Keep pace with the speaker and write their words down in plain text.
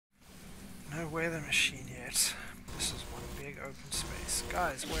weather machine yet. This is one big open space.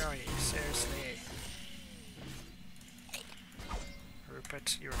 Guys, where are you? Seriously.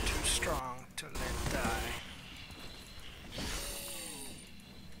 Rupert, you're too strong to let die.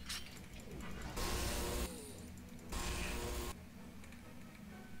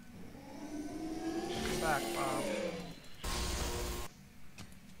 Come back, Bob.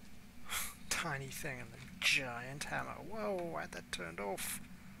 Tiny thing and the giant hammer. Whoa, why'd that turned off?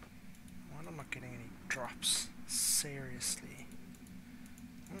 Why am I not getting any drops? Seriously.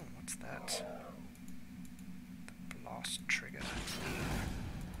 Oh, what's that? The blast trigger.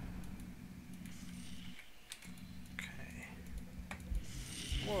 Okay.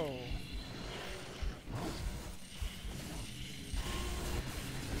 Whoa.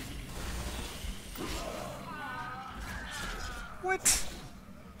 What?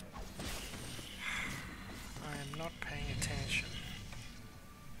 I am not paying attention.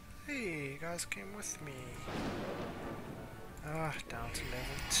 Hey, you guys came with me. Ah, down to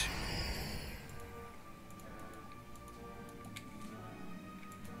level 2.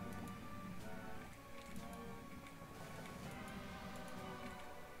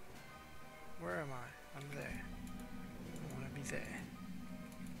 Where am I? I'm there. I want to be there.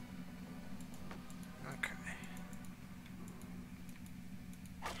 Okay.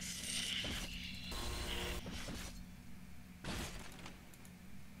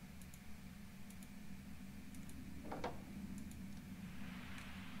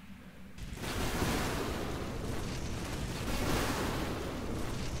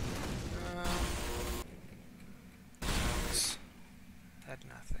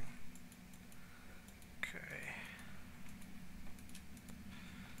 Nothing. Okay.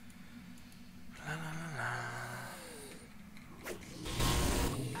 La, la, la, la.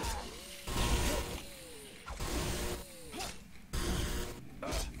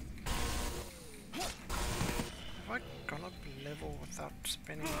 Have I gone up level without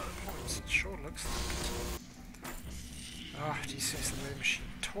spending points? It sure looks like it. Ah, Jesus, the weather machine.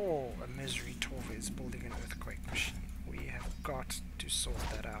 Tor, a misery Tor is building an earthquake machine. We have got to sort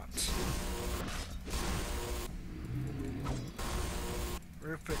that out.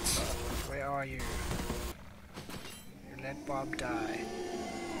 Rupert, where are you? You let Bob die.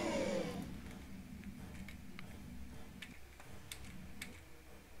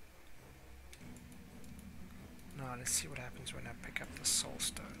 Now let's see what happens when I pick up the soul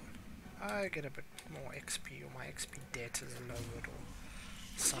stone. I get a bit more XP, or my XP debt is lowered or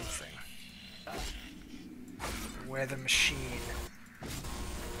something. Weather machine.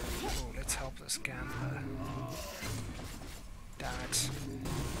 Oh, let's help this gambler. Damn it.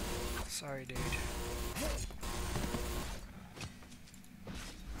 Sorry, dude.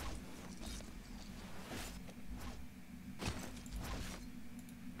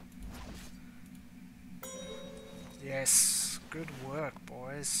 Yes, good work,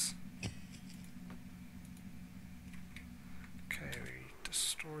 boys. Okay, we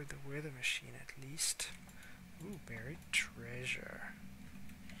destroyed the weather machine at least. Ooh, buried treasure.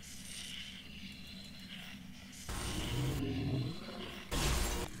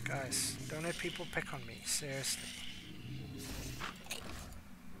 Guys, don't let people pick on me, seriously.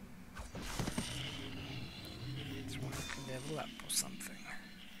 Just want to level up or something.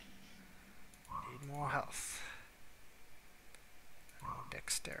 Need more health. More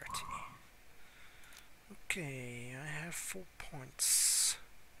dexterity. Okay, I have 4 points.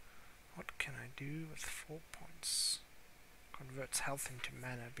 What can I do with 4 points? Converts health into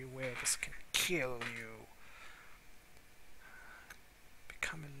mana. Beware, this can kill you.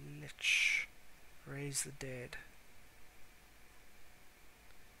 Become a lich. Raise the dead.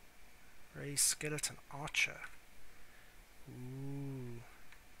 Raise skeleton archer. Ooh.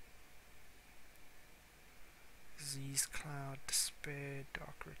 Disease cloud, despair,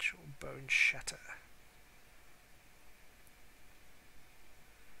 dark ritual, bone shatter.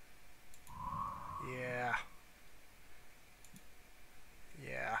 Yeah.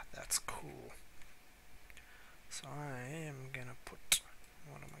 Yeah, that's cool. So I am gonna put,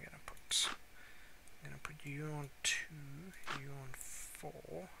 what am I gonna put? I'm gonna put you on 2, you on 4,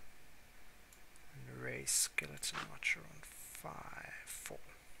 and raise skeleton archer on 5, 4.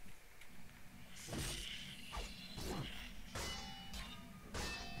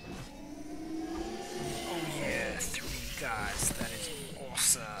 Oh yeah, 3 guys, that is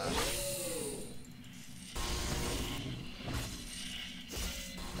awesome.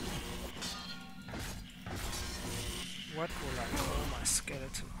 What will I call my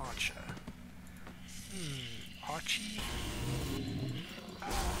skeleton archer? Archie?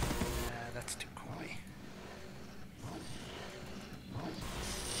 Nah, that's too coy.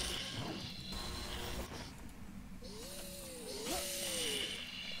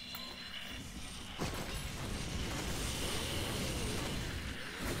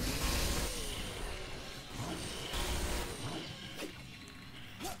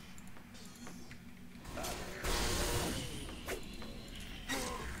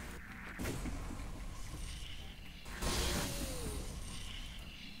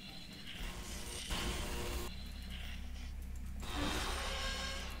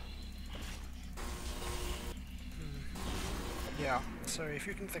 Yeah, so if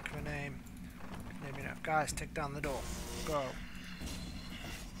you can think of a name, let me know. Guys, take down the door. Go.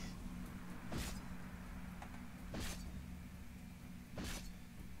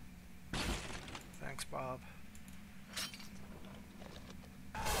 Thanks, Bob.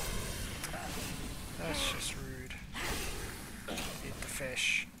 That's just rude. Eat the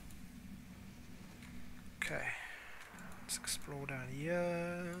fish. Okay. Let's explore down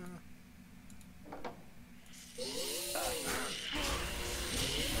here.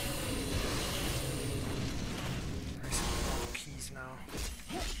 Keys now.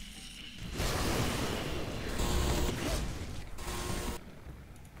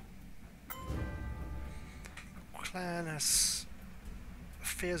 Clan has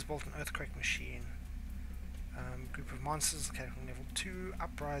Fears built an earthquake machine. Group of monsters located on level 2,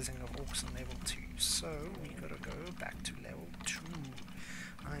 uprising of orcs on level 2. So we gotta go back to level 2.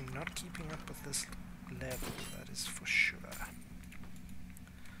 I'm not keeping up with this level, that is for sure.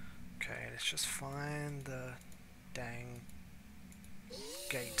 Okay, let's just find the dang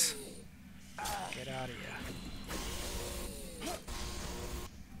gate. Get out of here.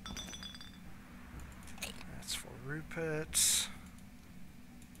 That's for Rupert.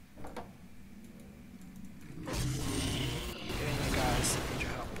 Get in there, guys. I need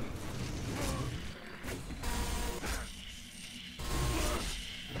your help.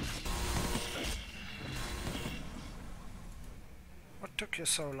 What took you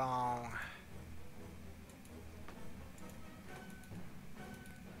so long?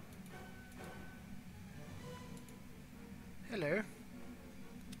 Hello.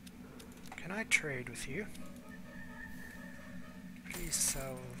 Can I trade with you? Please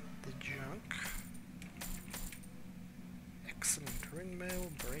sell the junk. Excellent ringmail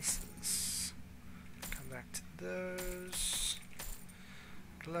braces. Come back to those.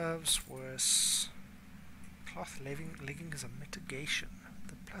 Gloves, worse. Cloth leggings of mitigation.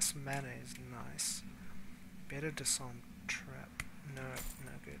 The plus mana is nice. Better disarm trap. No,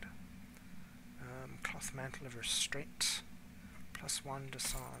 no good. Cloth mantle of restraint. +1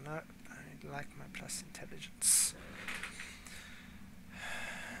 disarm. No, I like my plus intelligence.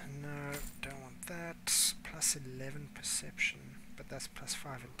 No, don't want that. +11 perception, but that's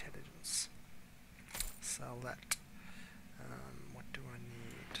 +5 intelligence. Sell that. What do I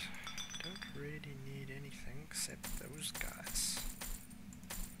need? Don't really need anything except those guys.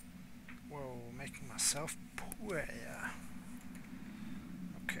 Whoa, making myself poor here.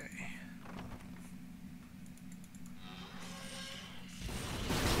 Okay.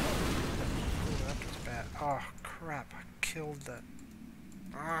 Oh, that was bad. Oh, crap, I killed that.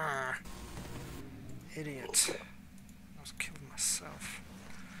 Ah, idiot. I was killing myself.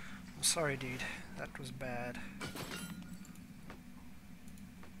 I'm sorry, dude. That was bad.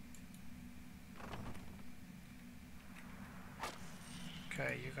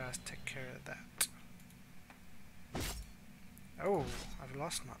 Okay, you guys take care of that. Oh, I've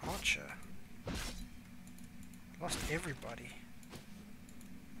lost my archer. Lost everybody.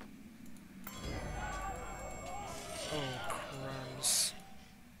 Oh, crumbs.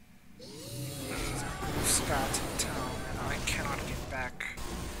 Scout in town, and I cannot get back.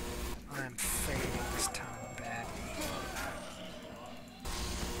 I am failing this town badly.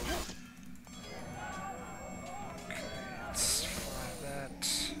 Okay, let's fire that.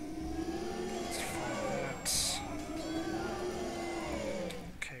 Let's fire that.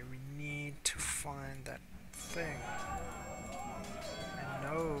 Okay, we need to find that thing. I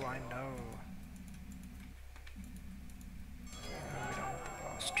know. No, we don't want the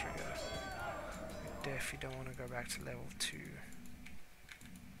blast trigger. We definitely don't want to go back to level 2.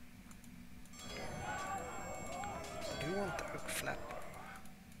 I do want the oak flatbow.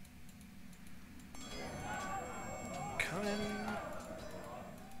 I'm coming.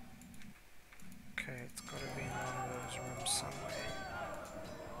 Okay, it's got to be in one of those rooms somewhere.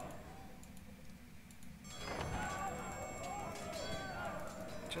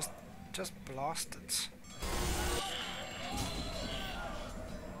 Just blast it.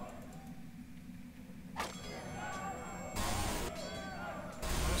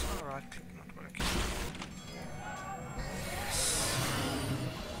 Where's my right click not working? Yes.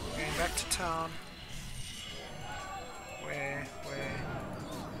 Going back to town. Where?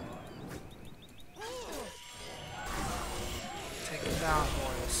 Take him down,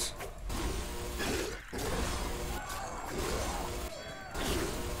 boys.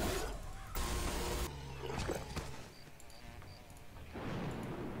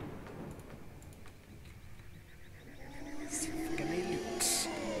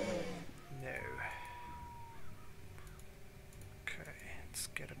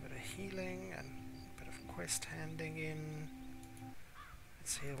 Handing in.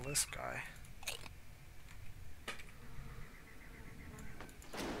 Let's heal this guy.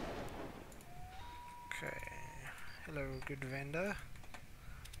 Okay. Hello, good vendor.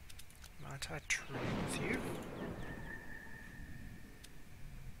 Might I trade with you?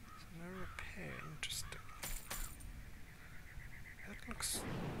 No repair, interesting. That looks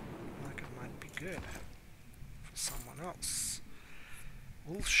like it might be good for someone else.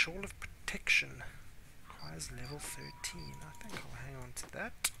 Wool Shawl of Protection requires level 13. I think I'll hang on to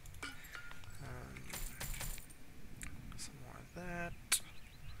that. Some more of that.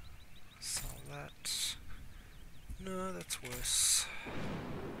 Sell that. No, that's worse.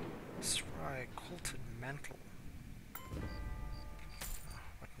 Spry Quilted Mantle. Oh,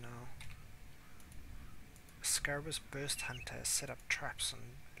 what now? Scarabus Burst Hunter has set up traps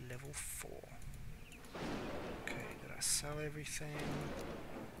on level 4. Okay, did I sell everything?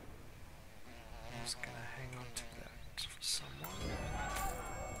 I'm just gonna hang on to that for someone.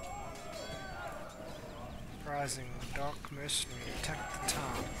 Rising Dark Mercenary attack the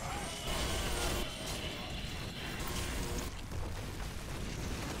town.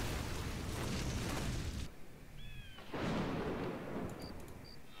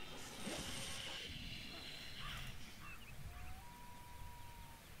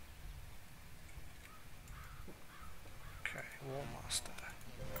 Okay, War Master.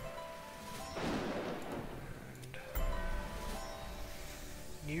 And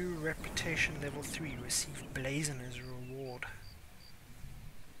new reputation level 3. Receive Blazon as a reward.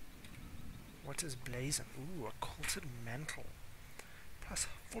 What is Blazon? Ooh, a Quilted Mantle. Plus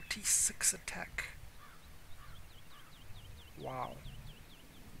 46 attack. Wow.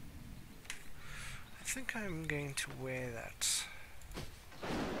 I think I'm going to wear that.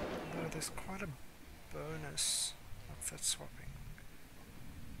 Although there's quite a bonus. What's that swapping?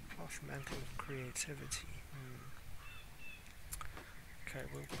 Cloth Mantle of Creativity. Okay,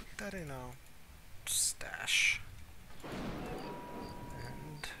 we'll put that in our stash.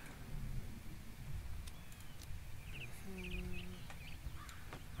 And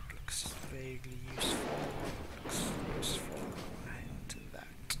it looks vaguely useful. Looks useful. Hang on to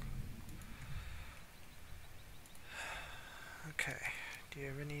that. Okay. Do you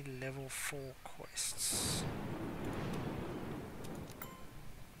have any level 4 quests?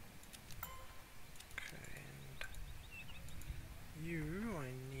 Okay, and you,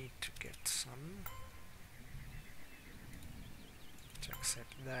 I need to get some. To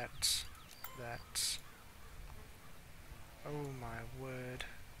accept that, that. Oh my word.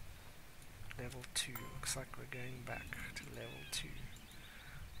 Level 2. Looks like we're going back to level 2.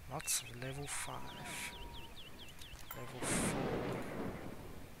 Lots of level 5. Level 4.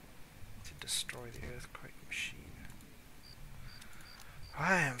 To destroy the earthquake machine.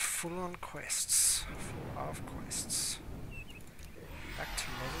 I am full on quests. Full of quests. Back to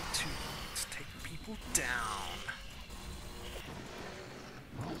level 2. Let's take people down.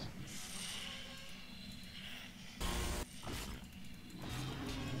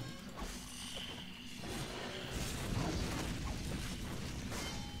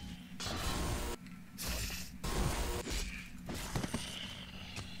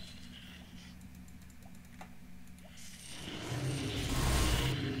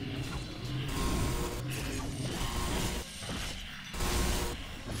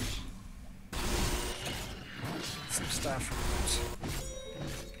 Some stuff from it.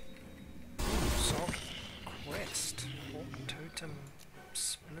 Soldak Quest. Hawk Totem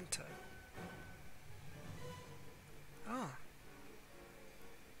Splinter. Ah.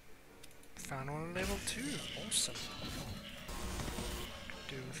 Found one on level 2. Awesome.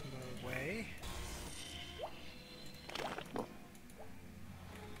 Could do with more way.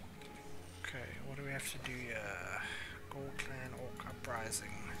 Okay, what do we have to do here? Gold Clan Orc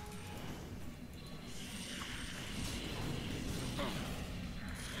Uprising.